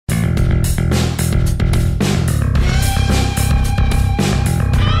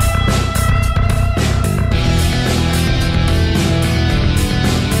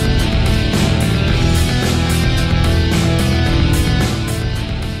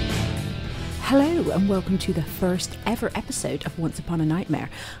Hello and welcome to the first ever episode of Once Upon a Nightmare.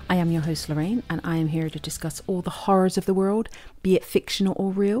 I am your host Lorraine and I am here to discuss all the horrors of the world, be it fictional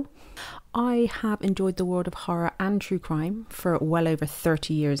or real. I have enjoyed the world of horror and true crime for well over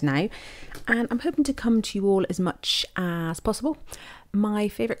 30 years now, and I'm hoping to come to you all as much as possible. My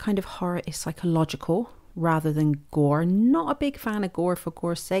favourite kind of horror is psychological rather than gore. Not a big fan of gore for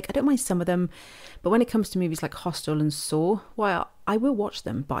gore's sake. I don't mind some of them, but when it comes to movies like Hostel and Saw, well, I will watch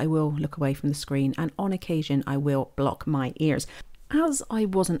them, but I will look away from the screen, and on occasion I will block my ears. As I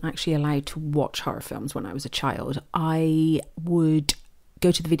wasn't actually allowed to watch horror films when I was a child, I would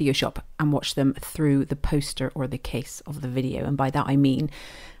go to the video shop and watch them through the poster or the case of the video, and by that I mean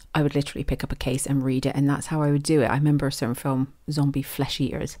I would literally pick up a case and read it, and that's how I would do it. I remember a certain film, Zombie Flesh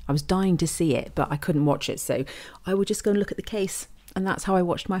Eaters. I was dying to see it, but I couldn't watch it, so I would just go and look at the case, and that's how I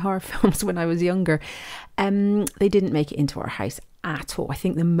watched my horror films when I was younger. They didn't make it into our house at all. I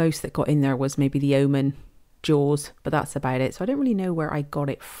think the most that got in there was maybe The Omen, Jaws, but that's about it. So I don't really know where I got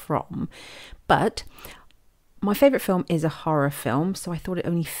it from. But my favourite film is a horror film, so I thought it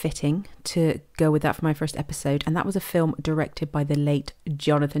only fitting to go with that for my first episode. And that was a film directed by the late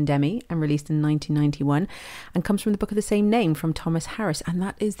Jonathan Demme and released in 1991 and comes from the book of the same name from Thomas Harris. And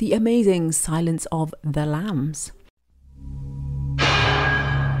that is the amazing Silence of the Lambs.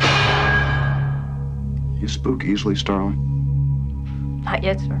 You spook easily, Starling? Not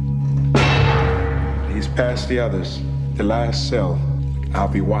yet, sir. He's past the others. The last cell. I'll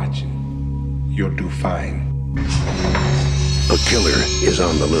be watching. You'll do fine. A killer is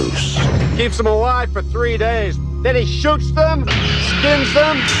on the loose. Keeps them alive for 3 days. Then he shoots them, skins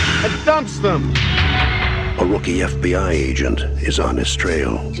them, and dumps them. A rookie FBI agent is on his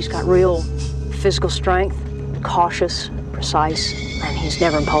trail. He's got real physical strength, cautious, precise, and he's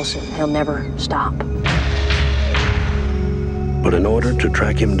never impulsive. He'll never stop. But in order to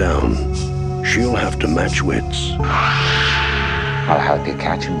track him down, she'll have to match wits. I'll help you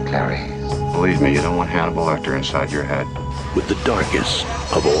catch him, Clary. Believe me, you don't want Hannibal Lecter inside your head. With the darkest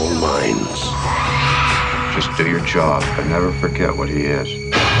of all minds. Just do your job, but never forget what he is.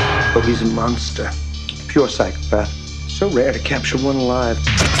 Oh, he's a monster. Pure psychopath. So rare to capture one alive.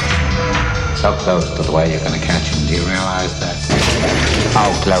 So close to the way you're gonna catch him. Do you realize that?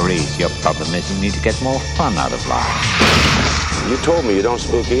 Oh, Clarice, your problem is you need to get more fun out of life. You told me you don't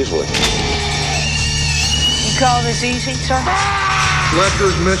spook easily. You call this easy, sir?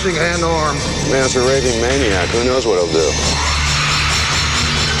 Lecter's missing an arm. Man's a raving maniac. Who knows what he'll do?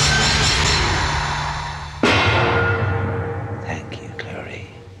 Thank you, Clary.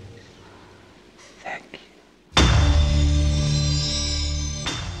 Thank you.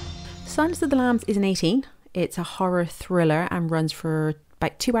 Silence of the Lambs is an 18. It's a horror thriller and runs for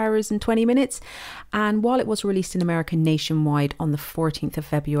about 2 hours and 20 minutes. And while it was released in America nationwide on the 14th of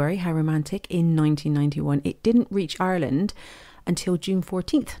February, how romantic, in 1991, it didn't reach Ireland until June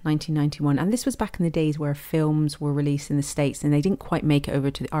 14th, 1991. And this was back in the days where films were released in the States and they didn't quite make it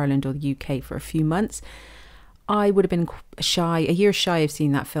over to Ireland or the UK for a few months. I would have been a year shy of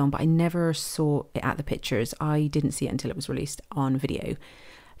seeing that film, but I never saw it at the pictures. I didn't see it until it was released on video.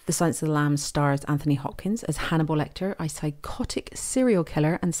 The Silence of the Lambs stars Anthony Hopkins as Hannibal Lecter, a psychotic serial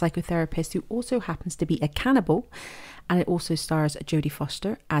killer and psychotherapist who also happens to be a cannibal. And it also stars Jodie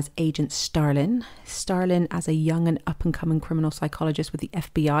Foster as Agent Starlin. Starlin as a young and up-and-coming criminal psychologist with the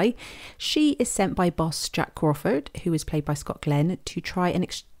FBI. She is sent by boss Jack Crawford, who is played by Scott Glenn, to try and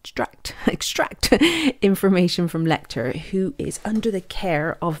extract information from Lecter, who is under the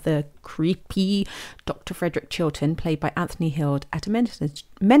care of the creepy Dr. Frederick Chilton, played by Anthony Hild, at a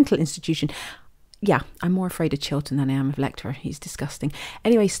mental institution. Yeah, I'm more afraid of Chilton than I am of Lecter. He's disgusting.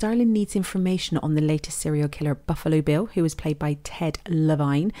 Anyway, Starlin needs information on the latest serial killer, Buffalo Bill, who is played by Ted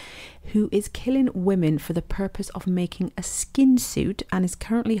Levine, who is killing women for the purpose of making a skin suit and is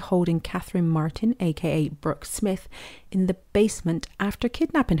currently holding Catherine Martin, aka Brooke Smith, in the basement after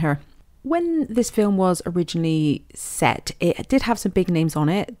kidnapping her. When this film was originally set, it did have some big names on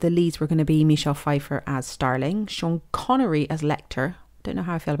it. The leads were going to be Michelle Pfeiffer as Starling, Sean Connery as Lecter, don't know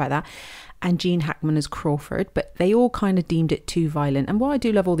how I feel about that, and Gene Hackman as Crawford, but they all kind of deemed it too violent. And while I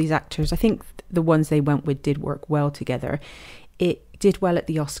do love all these actors, I think the ones they went with did work well together. It did well at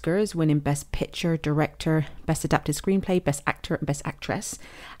the Oscars, winning Best Picture, Director, Best Adapted Screenplay, Best Actor and Best Actress.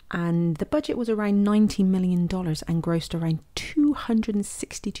 And the budget was around $90 million and grossed around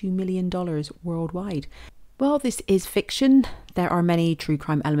 $262 million worldwide. Well, this is fiction. There are many true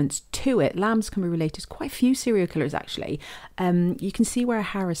crime elements to it. Lambs can be related to quite a few serial killers, actually. You can see where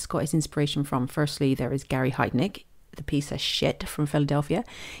Harris got his inspiration from. Firstly, there is Gary Heidnik, the piece of shit from Philadelphia.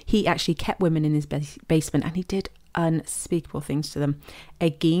 He actually kept women in his basement and he did unspeakable things to them.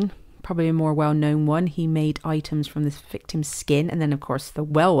 Ed Gein, probably a more well-known one. He made items from this victim's skin. And then, of course, the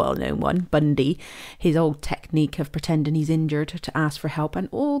well-known one, Bundy, his old technique of pretending he's injured to ask for help. And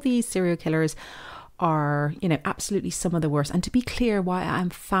all these serial killers are, you know, absolutely some of the worst. And to be clear, why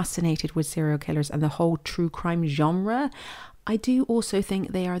I'm fascinated with serial killers and the whole true crime genre, I do also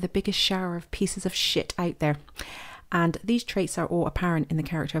think they are the biggest shower of pieces of shit out there. And these traits are all apparent in the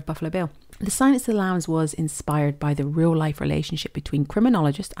character of Buffalo Bill. The Silence of the Lambs was inspired by the real-life relationship between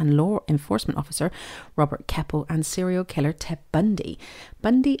criminologist and law enforcement officer Robert Keppel and serial killer Ted Bundy.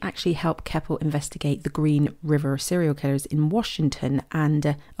 Bundy actually helped Keppel investigate the Green River serial killers in Washington,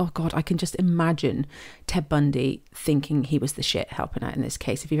 and oh god, I can just imagine Ted Bundy thinking he was the shit helping out in this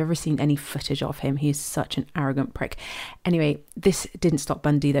case. If you've ever seen any footage of him, he is such an arrogant prick. Anyway, this didn't stop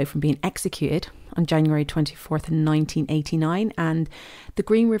Bundy though from being executed on January 24th, 1989, and the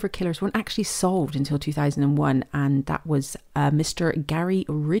Green River killers weren't actually solved until 2001, and that was Mr. Gary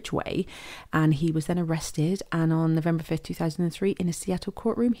Ridgway, and he was then arrested, and on November 5th, 2003, in a Seattle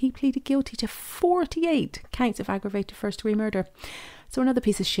courtroom, he pleaded guilty to 48 counts of aggravated first-degree murder. So another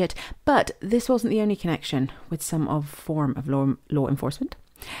piece of shit. But this wasn't the only connection with some form of law enforcement.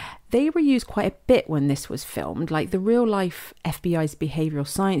 They were used quite a bit when this was filmed, like the real-life FBI's Behavioural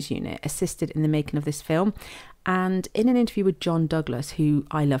Science Unit assisted in the making of this film. And in an interview with John Douglas, who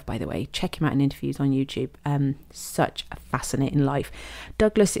I love, by the way, check him out in interviews on YouTube, such a fascinating life.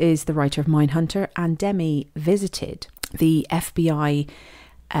 Douglas is the writer of Mindhunter, and Demme visited the FBI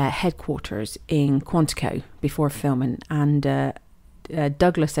headquarters in Quantico before filming, and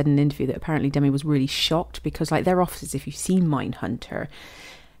Douglas said in an interview that apparently Demme was really shocked because, like, their offices, if you've seen Mindhunter,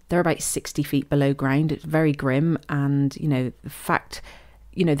 they're about 60 feet below ground. It's very grim, and, you know, the fact,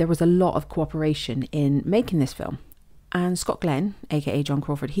 you know, there was a lot of cooperation in making this film. And Scott Glenn, aka John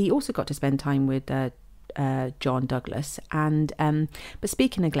Crawford, he also got to spend time with John Douglas. And but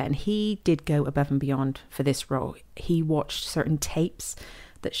speaking of Glenn, he did go above and beyond for this role. He watched certain tapes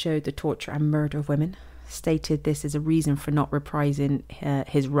that showed the torture and murder of women, stated this as a reason for not reprising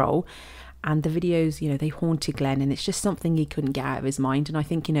his role. And the videos, you know, they haunted Glenn, and it's just something he couldn't get out of his mind. And I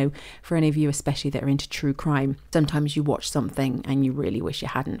think, you know, for any of you especially that are into true crime, sometimes you watch something and you really wish you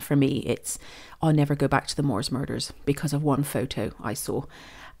hadn't. For me, it's I'll never go back to the Moors murders because of one photo I saw.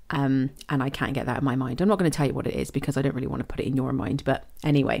 And I can't get that in my mind. I'm not going to tell you what it is because I don't really want to put it in your mind. But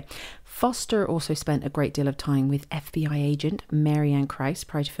anyway, Foster also spent a great deal of time with FBI agent Mary Ann Krause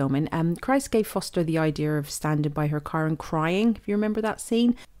prior to filming. Krause gave Foster the idea of standing by her car and crying, if you remember that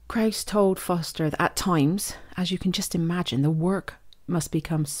scene. Krause told Foster that at times, as you can just imagine, the work must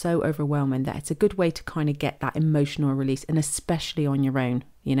become so overwhelming that it's a good way to kind of get that emotional release, and especially on your own,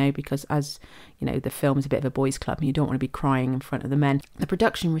 you know, because as you know, the film is a bit of a boys' club and you don't want to be crying in front of the men. The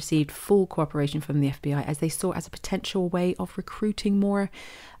production received full cooperation from the FBI as they saw it as a potential way of recruiting more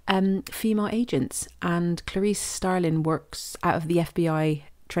female agents. And Clarice Starling works out of the FBI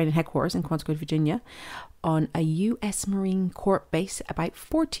training headquarters in Quantico, Virginia, on a US Marine Corps base about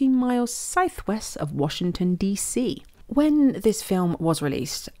 14 miles southwest of Washington, D.C. When this film was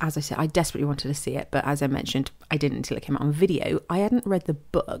released, as I said, I desperately wanted to see it, but as I mentioned, I didn't until it came out on video. I hadn't read the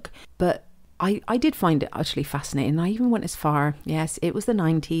book, but I did find it actually fascinating. I even went as far, yes, it was the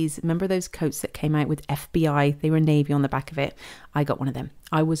 90s. Remember those coats that came out with FBI? They were navy on the back of it. I got one of them.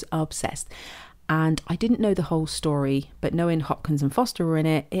 I was obsessed. And I didn't know the whole story, but knowing Hopkins and Foster were in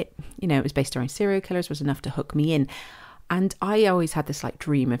it, it was based around serial killers, was enough to hook me in. And I always had this like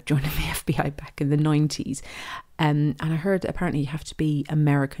dream of joining the FBI back in the 90s. And I heard that apparently you have to be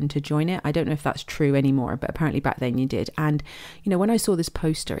American to join it. I don't know if that's true anymore, but apparently back then you did. And, you know, when I saw this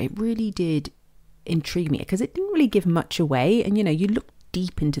poster, it really did intrigue me because it didn't really give much away. And, you know, you look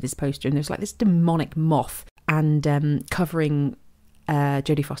deep into this poster and there's like this demonic moth and covering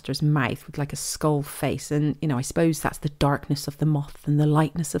Jodie Foster's mouth with like a skull face, and you know, I suppose that's the darkness of the moth and the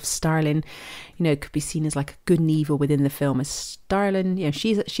lightness of Starling. You know, it could be seen as like a good and evil within the film. As Starling, you know,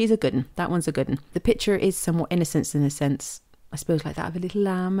 she's a good one. That one's a good one. The picture is somewhat innocent in a sense, I suppose, like that of a little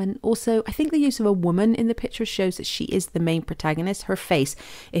lamb. And also I think the use of a woman in the picture shows that she is the main protagonist. Her face,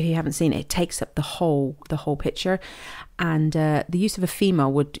 if you haven't seen it, it takes up the whole picture. And the use of a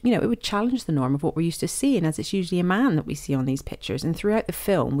female would, you know, it would challenge the norm of what we're used to seeing, as it's usually a man that we see on these pictures. And throughout the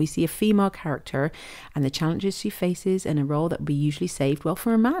film, we see a female character and the challenges she faces in a role that would be usually saved, well,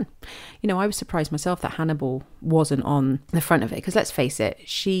 for a man. You know, I was surprised myself that Hannibal wasn't on the front of it, because let's face it,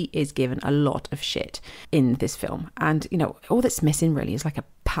 she is given a lot of shit in this film. And, you know, all that's missing really is like a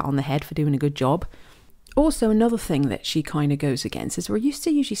pat on the head for doing a good job. Also, another thing that she kind of goes against is we're used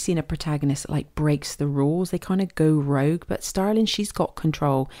to usually seeing a protagonist that like breaks the rules. They kind of go rogue, but Starling, she's got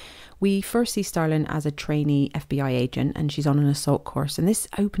control. We first see Starling as a trainee FBI agent and she's on an assault course. And this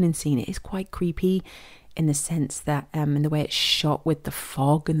opening scene is quite creepy in the sense that, in the way it's shot with the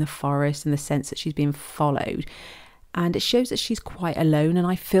fog in the forest and the sense that she's being followed. And it shows that she's quite alone. And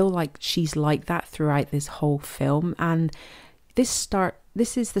I feel like she's like that throughout this whole film. And this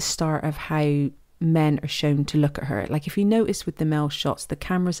is the start of how men are shown to look at her. Like if you notice with the male shots, the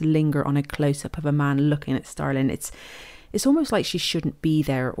cameras linger on a close-up of a man looking at Starling. It's almost like she shouldn't be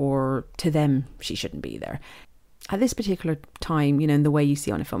there, or to them she shouldn't be there. At this particular time, you know, in the way you see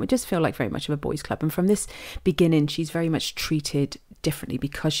on a film, it just feels like very much of a boys' club. And from this beginning, she's very much treated differently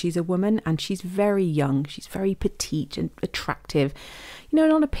because she's a woman and she's very young. She's very petite and attractive. You know,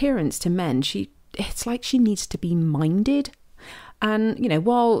 and on appearance to men, it's like she needs to be minded. And, you know,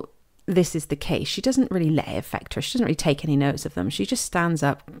 while this is the case, she doesn't really let it affect her. She doesn't really take any notice of them. She just stands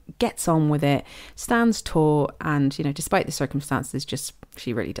up, gets on with it, stands tall, and, you know, despite the circumstances,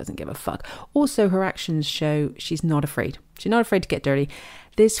 she really doesn't give a fuck. Also, her actions show she's not afraid. She's not afraid to get dirty.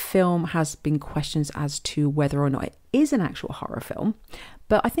 This film has been questions as to whether or not it is an actual horror film,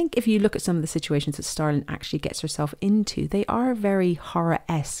 but I think if you look at some of the situations that Starling actually gets herself into, they are very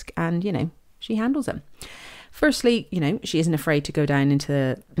horror-esque, and, you know, she handles them. Firstly, you know, she isn't afraid to go down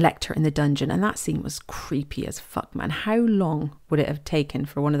into Lecter in the dungeon, and that scene was creepy as fuck, man. How long would it have taken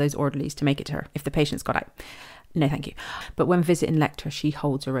for one of those orderlies to make it to her if the patients got out? No, thank you. But when visiting Lecter, she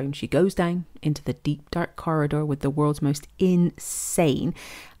holds her own. She goes down into the deep, dark corridor with the world's most insane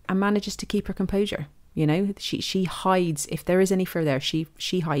and manages to keep her composure. You know, she hides, if there is any fear there,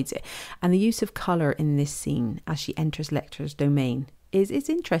 she hides it. And the use of colour in this scene as she enters Lecter's domain is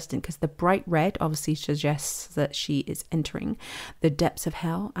interesting, because the bright red obviously suggests that she is entering the depths of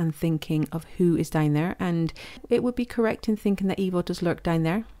hell and thinking of who is down there, and it would be correct in thinking that evil does lurk down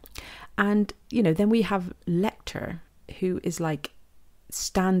there. And, you know, then we have Lecter, who is like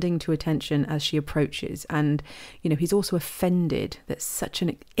standing to attention as she approaches, and, you know, he's also offended that such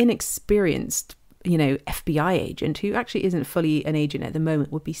an inexperienced, you know, FBI agent, who actually isn't fully an agent at the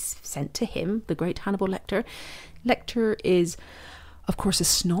moment, would be sent to him, the great Hannibal Lecter. Lecter is, of course, a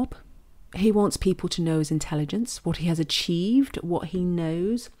snob. He wants people to know his intelligence, what he has achieved, what he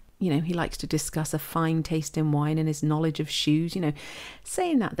knows. You know, he likes to discuss a fine taste in wine and his knowledge of shoes. You know,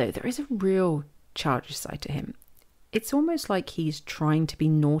 saying that though, there is a real childish side to him. It's almost like he's trying to be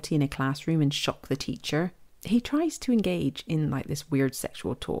naughty in a classroom and shock the teacher. He tries to engage in like this weird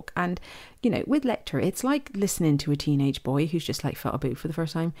sexual talk. And, you know, with Lecter, it's like listening to a teenage boy who's just like felt a boob for the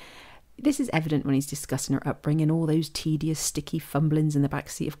first time. This is evident when he's discussing her upbringing, all those tedious, sticky fumblings in the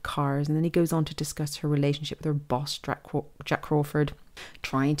backseat of cars. And then he goes on to discuss her relationship with her boss, Jack Crawford,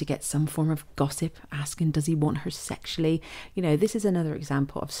 trying to get some form of gossip, asking, does he want her sexually? You know, this is another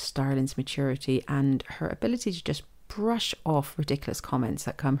example of Starling's maturity and her ability to just brush off ridiculous comments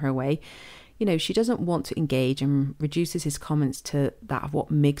that come her way. You know, she doesn't want to engage and reduces his comments to that of what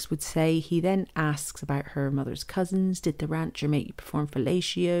Miggs would say. He then asks about her mother's cousins. Did the rancher make you perform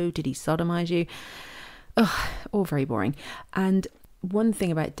fellatio? Did he sodomize you? Ugh, all very boring. And one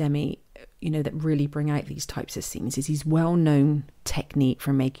thing about Demme, you know, that really bring out these types of scenes is his well-known technique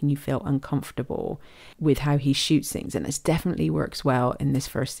for making you feel uncomfortable with how he shoots things. And this definitely works well in this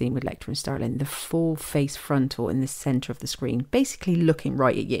first scene with Lecter and Starling. The full face frontal in the centre of the screen, basically looking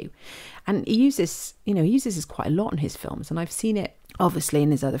right at you. And he uses this quite a lot in his films. And I've seen it, obviously, in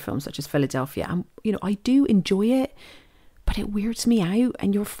his other films, such as Philadelphia. And, you know, I do enjoy it, but it weirds me out.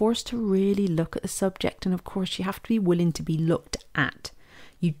 And you're forced to really look at the subject. And, of course, you have to be willing to be looked at.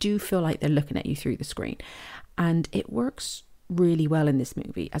 You do feel like they're looking at you through the screen. And it works really well in this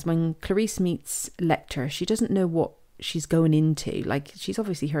movie. As when Clarice meets Lecter, she doesn't know what she's going into. Like, she's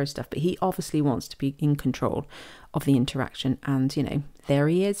obviously heard stuff, but he obviously wants to be in control of the interaction. And, you know, there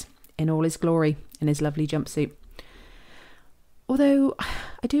he is in all his glory, in his lovely jumpsuit. Although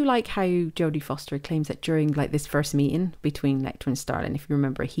I do like how Jodie Foster claims that during like this first meeting between Lecter and Starling, if you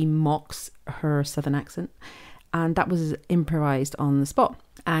remember, he mocks her southern accent. And that was improvised on the spot.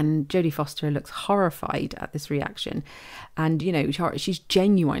 And Jodie Foster looks horrified at this reaction. And, you know, she's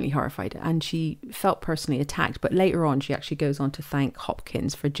genuinely horrified. And she felt personally attacked. But later on, she actually goes on to thank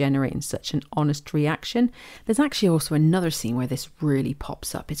Hopkins for generating such an honest reaction. There's actually also another scene where this really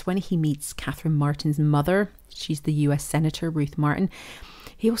pops up. It's when he meets Catherine Martin's mother. She's the US Senator, Ruth Martin.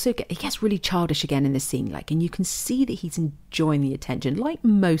 He gets really childish again in this scene, like, and you can see that he's enjoying the attention. Like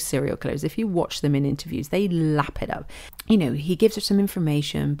most serial killers, if you watch them in interviews, they lap it up. You know, he gives her some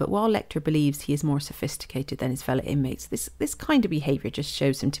information, but while Lecter believes he is more sophisticated than his fellow inmates, this kind of behaviour just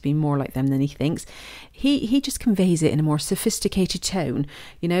shows him to be more like them than he thinks. He just conveys it in a more sophisticated tone.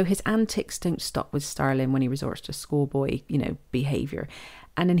 You know, his antics don't stop with Starlin when he resorts to schoolboy, you know, behaviour.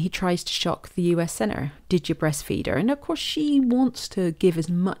 And then he tries to shock the US Senator. Did you breastfeed her? And of course she wants to give as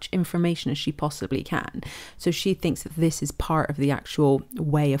much information as she possibly can. So she thinks that this is part of the actual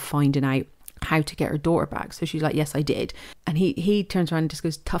way of finding out how to get her daughter back. So she's like, yes, I did. And he turns around and just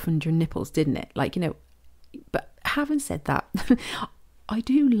goes, toughened your nipples, didn't it? Like, you know, but having said that, I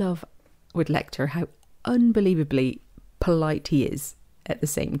do love with Lecter how unbelievably polite he is at the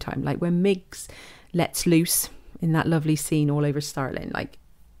same time. Like when Miggs lets loose in that lovely scene all over Starlin, like,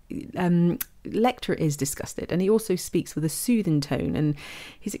 Lecter is disgusted, and he also speaks with a soothing tone, and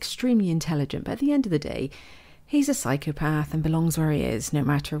he's extremely intelligent, but at the end of the day he's a psychopath and belongs where he is no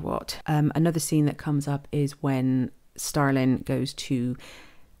matter what. Another scene that comes up is when Starlin goes to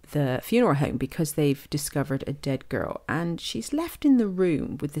the funeral home because they've discovered a dead girl, and she's left in the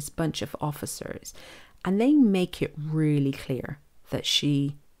room with this bunch of officers, and they make it really clear that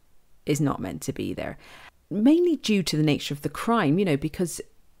she is not meant to be there, mainly due to the nature of the crime, you know, because,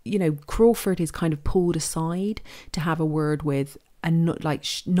 you know, Crawford is kind of pulled aside to have a word with, and not like,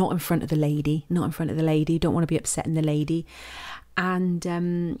 not in front of the lady, don't want to be upsetting the lady. And,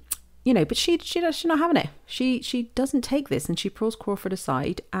 you know, but she's not having it. She doesn't take this, and she pulls Crawford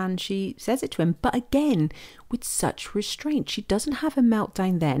aside and she says it to him, but again, with such restraint. She doesn't have a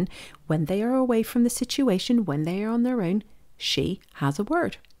meltdown then. When they are away from the situation, when they are on their own, she has a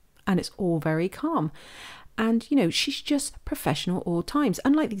word, and it's all very calm. And, you know, she's just professional all times,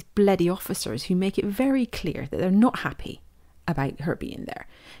 unlike these bloody officers who make it very clear that they're not happy about her being there.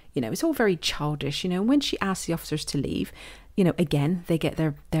 You know, it's all very childish. You know, when she asks the officers to leave, you know, again, they get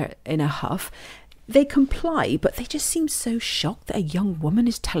they're in a huff. They comply, but they just seem so shocked that a young woman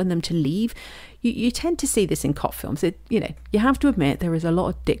is telling them to leave. You tend to see this in cop films. You know, you have to admit there is a lot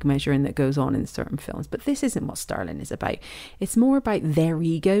of dick measuring that goes on in certain films, but this isn't what Starlin is about. It's more about their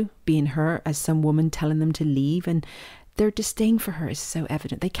ego being hurt as some woman telling them to leave, and their disdain for her is so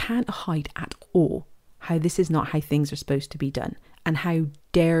evident. They can't hide at all how this is not how things are supposed to be done, and how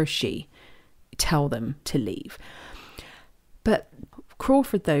dare she tell them to leave. But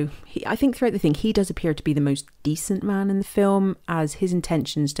Crawford, though, I think throughout the thing, he does appear to be the most decent man in the film, as his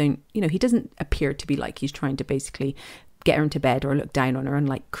intentions don't, you know, he doesn't appear to be like he's trying to basically get her into bed or look down on her,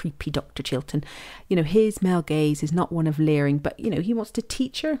 unlike creepy Dr. Chilton. You know, his male gaze is not one of leering, but, you know, he wants to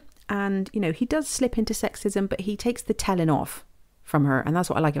teach her, and, you know, he does slip into sexism, but he takes the telling off from her, and that's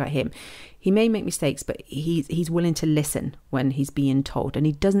what I like about him. He may make mistakes, but he's willing to listen when he's being told, and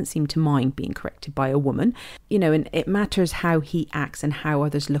he doesn't seem to mind being corrected by a woman. You know, and it matters how he acts and how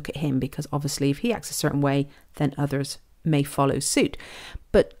others look at him, because obviously if he acts a certain way, then others may follow suit.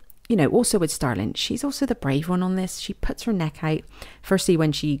 But, you know, also with Starlin, she's also the brave one on this. She puts her neck out, firstly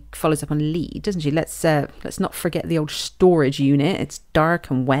when she follows up on Lee, doesn't she? Let's not forget the old storage unit. It's dark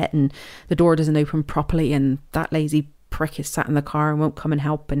and wet, and the door doesn't open properly, and that lazy prick is sat in the car and won't come and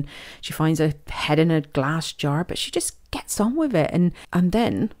help, and she finds a head in a glass jar, but she just gets on with it. And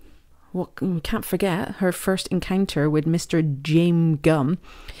then what we can't forget, her first encounter with Mr. James Gum,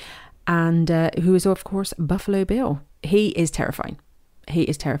 and who is of course Buffalo Bill. He is terrifying,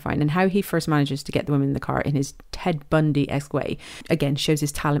 and how he first manages to get the women in the car in his Ted Bundy-esque way again shows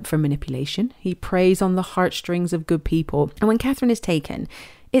his talent for manipulation. He preys on the heartstrings of good people, and when Catherine is taken,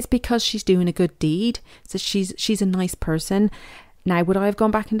 it's because she's doing a good deed. So she's a nice person. Now, would I have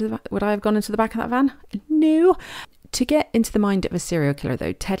gone into the back of that van? No. To get into the mind of a serial killer,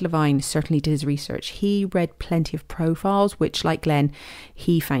 though, Ted Levine certainly did his research. He read plenty of profiles, which, like Glenn,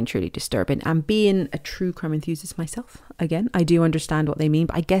 he found truly disturbing. And being a true crime enthusiast myself, again, I do understand what they mean.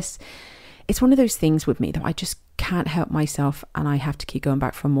 But I guess it's one of those things with me that I just can't help myself, and I have to keep going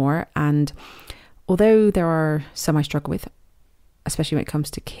back for more. And although there are some I struggle with, especially when it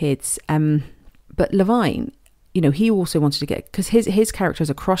comes to kids, but Levine, you know, he also wanted to get, because his character is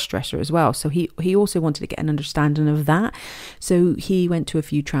a cross-dresser as well, so he also wanted to get an understanding of that. So he went to a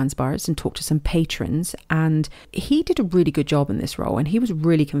few trans bars and talked to some patrons, and he did a really good job in this role, and he was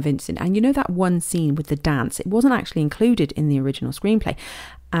really convincing. And you know, that one scene with the dance, it wasn't actually included in the original screenplay,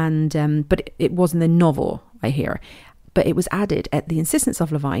 and but it was in the novel, I hear. But it was added at the insistence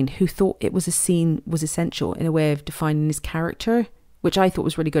of Levine, who thought it was a scene was essential in a way of defining his character, which I thought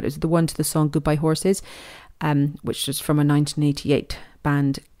was really good. It was the one to the song Goodbye Horses. which was from a 1988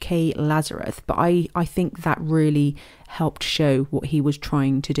 band, K. Lazarus. But I think that really helped show what he was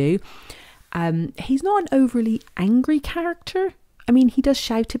trying to do. He's not an overly angry character. I mean, he does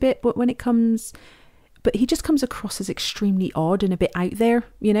shout a bit, but he just comes across as extremely odd and a bit out there,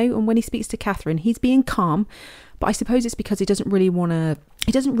 you know. And when he speaks to Catherine, he's being calm, but I suppose it's because he doesn't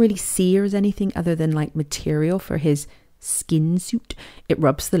really see her as anything other than like material for his skin suit. It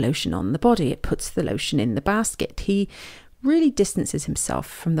rubs the lotion on the body, it puts the lotion in the basket. He really distances himself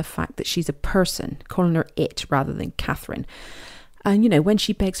from the fact that she's a person, calling her it rather than Catherine. And, you know, when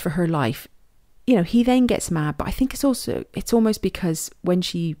she begs for her life, you know, he then gets mad, but I think it's almost because when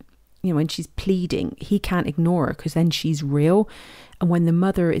she's pleading, he can't ignore her because then she's real. And when the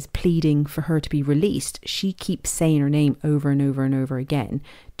mother is pleading for her to be released, she keeps saying her name over and over and over again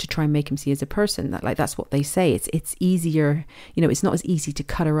to try and make him see as a person. That's what they say. It's easier, you know, it's not as easy to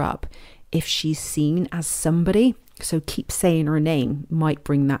cut her up if she's seen as somebody. So keep saying her name might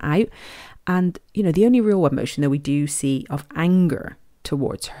bring that out. And, you know, the only real emotion that we do see of anger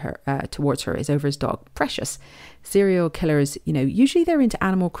towards her is over his dog, Precious. Serial killers, you know, usually they're into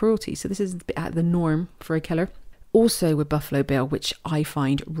animal cruelty, so this is a bit out of the norm for a killer. Also with Buffalo Bill, which I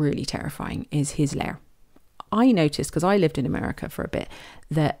find really terrifying, is his lair. I noticed, because I lived in America for a bit,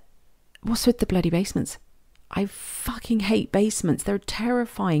 that what's with the bloody basements? I fucking hate basements. They're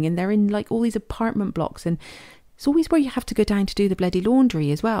terrifying, and they're in like all these apartment blocks, and it's always where you have to go down to do the bloody laundry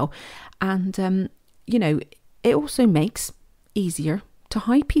as well. And you know, it also makes easier to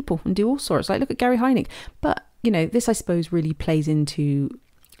hide people and do all sorts. Like, look at Gary Heidnik. But, you know, this I suppose really plays into,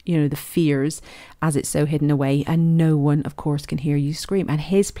 you know, the fears as it's so hidden away, and no one, of course, can hear you scream. And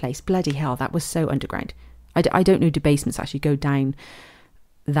his place, bloody hell, that was so underground. I don't know, do basements actually go down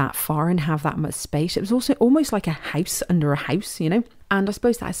that far and have that much space? It was also almost like a house under a house, you know. And I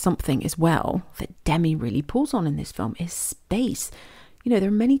suppose that is something as well that Demme really pulls on in this film, is space. You know, there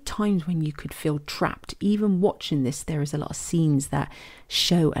are many times when you could feel trapped. Even watching this, there is a lot of scenes that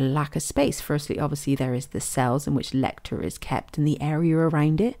show a lack of space. Firstly, obviously, there is the cells in which Lecter is kept and the area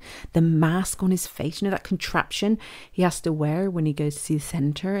around it. The mask on his face, you know, that contraption he has to wear when he goes to see the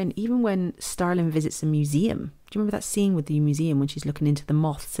senator. And even when Starlin visits a museum. Do you remember that scene with the museum when she's looking into the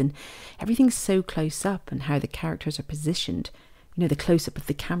moths and everything's so close up, and how the characters are positioned? You know, the close-up of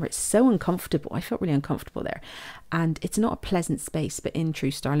the camera, it's so uncomfortable. I felt really uncomfortable there. And it's not a pleasant space, but in true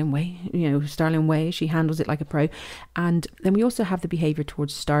Starlin way, you know, Starlin way, she handles it like a pro. And then we also have the behaviour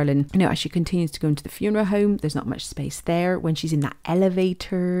towards Starlin, you know, as she continues to go into the funeral home. There's not much space there. When she's in that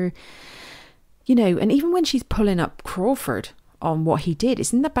elevator, you know, and even when she's pulling up Crawford on what he did,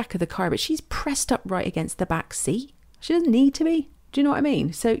 it's in the back of the car, but she's pressed up right against the back seat. She doesn't need to be. Do you know what I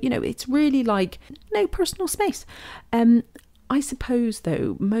mean? So, you know, it's really like no personal space. I suppose,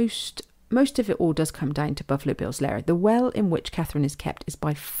 though, most of it all does come down to Buffalo Bill's lair. The well in which Catherine is kept is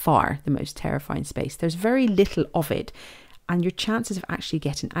by far the most terrifying space. There's very little of it, and your chances of actually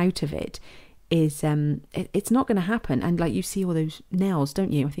getting out of it is it's not going to happen. And like, you see all those nails,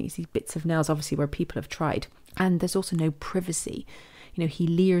 don't you? I think you see bits of nails, obviously, where people have tried. And there's also no privacy. You know, he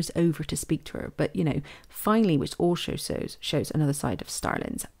leers over to speak to her. But, you know, finally, which also shows another side of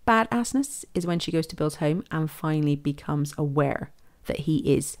Starlin's badassness, is when she goes to Bill's home and finally becomes aware that he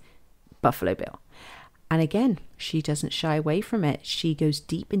is Buffalo Bill. And again, she doesn't shy away from it. She goes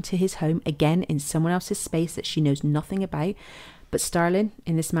deep into his home, again, in someone else's space that she knows nothing about. But Starlin,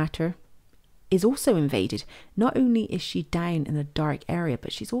 in this matter, is also invaded. Not only is she down in a dark area,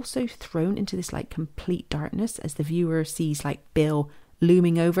 but she's also thrown into this like complete darkness as the viewer sees like Bill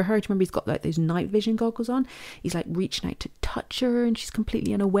looming over her. Do you remember he's got like those night vision goggles on? He's like reaching out to touch her and she's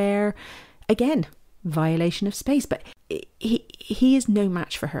completely unaware. Again, violation of space, but he is no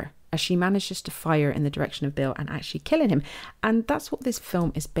match for her as she manages to fire in the direction of Bill and actually killing him. And that's what this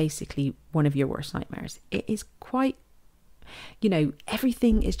film is, basically one of your worst nightmares. It is quite, you know,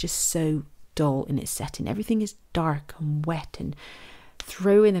 everything is just so dull in its setting. Everything is dark and wet, and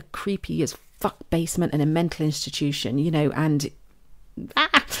throw in a creepy as fuck basement and a mental institution, you know, and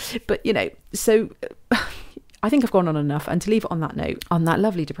but you know, so I think I've gone on enough. And to leave it on that note, on that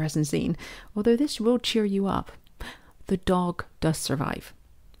lovely depressing scene, although this will cheer you up, the dog does survive,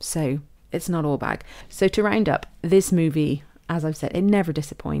 so it's not all bad. So to round up, this movie, as I've said, it never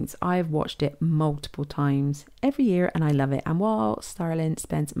disappoints. I've watched it multiple times every year and I love it. And while Starlin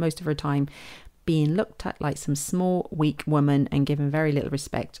spends most of her time being looked at like some small, weak woman and given very little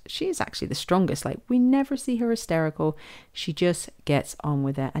respect, she is actually the strongest. Like, we never see her hysterical. She just gets on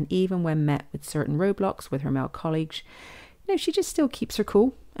with it. And even when met with certain roadblocks with her male colleagues, you know, she just still keeps her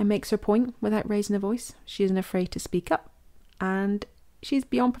cool and makes her point without raising a voice. She isn't afraid to speak up, and she's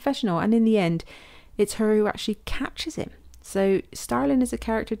beyond professional. And in the end, it's her who actually catches him. So Starlin is a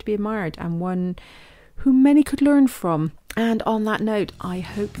character to be admired and one who many could learn from. And on that note, I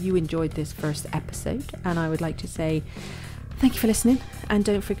hope you enjoyed this first episode, and I would like to say thank you for listening, and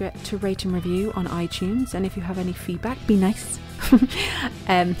don't forget to rate and review on iTunes, and if you have any feedback, be nice.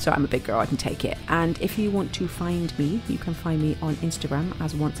 So I'm a big girl, I can take it. And if you want to find me, you can find me on Instagram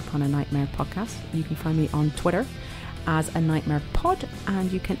as Once Upon a Nightmare Podcast. You can find me on Twitter as a Nightmare Pod,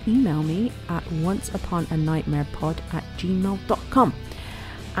 and you can email me at onceuponanightmarepod@gmail.com.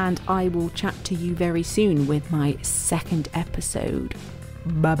 And I will chat to you very soon with my second episode.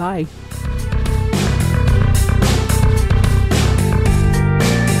 Bye bye.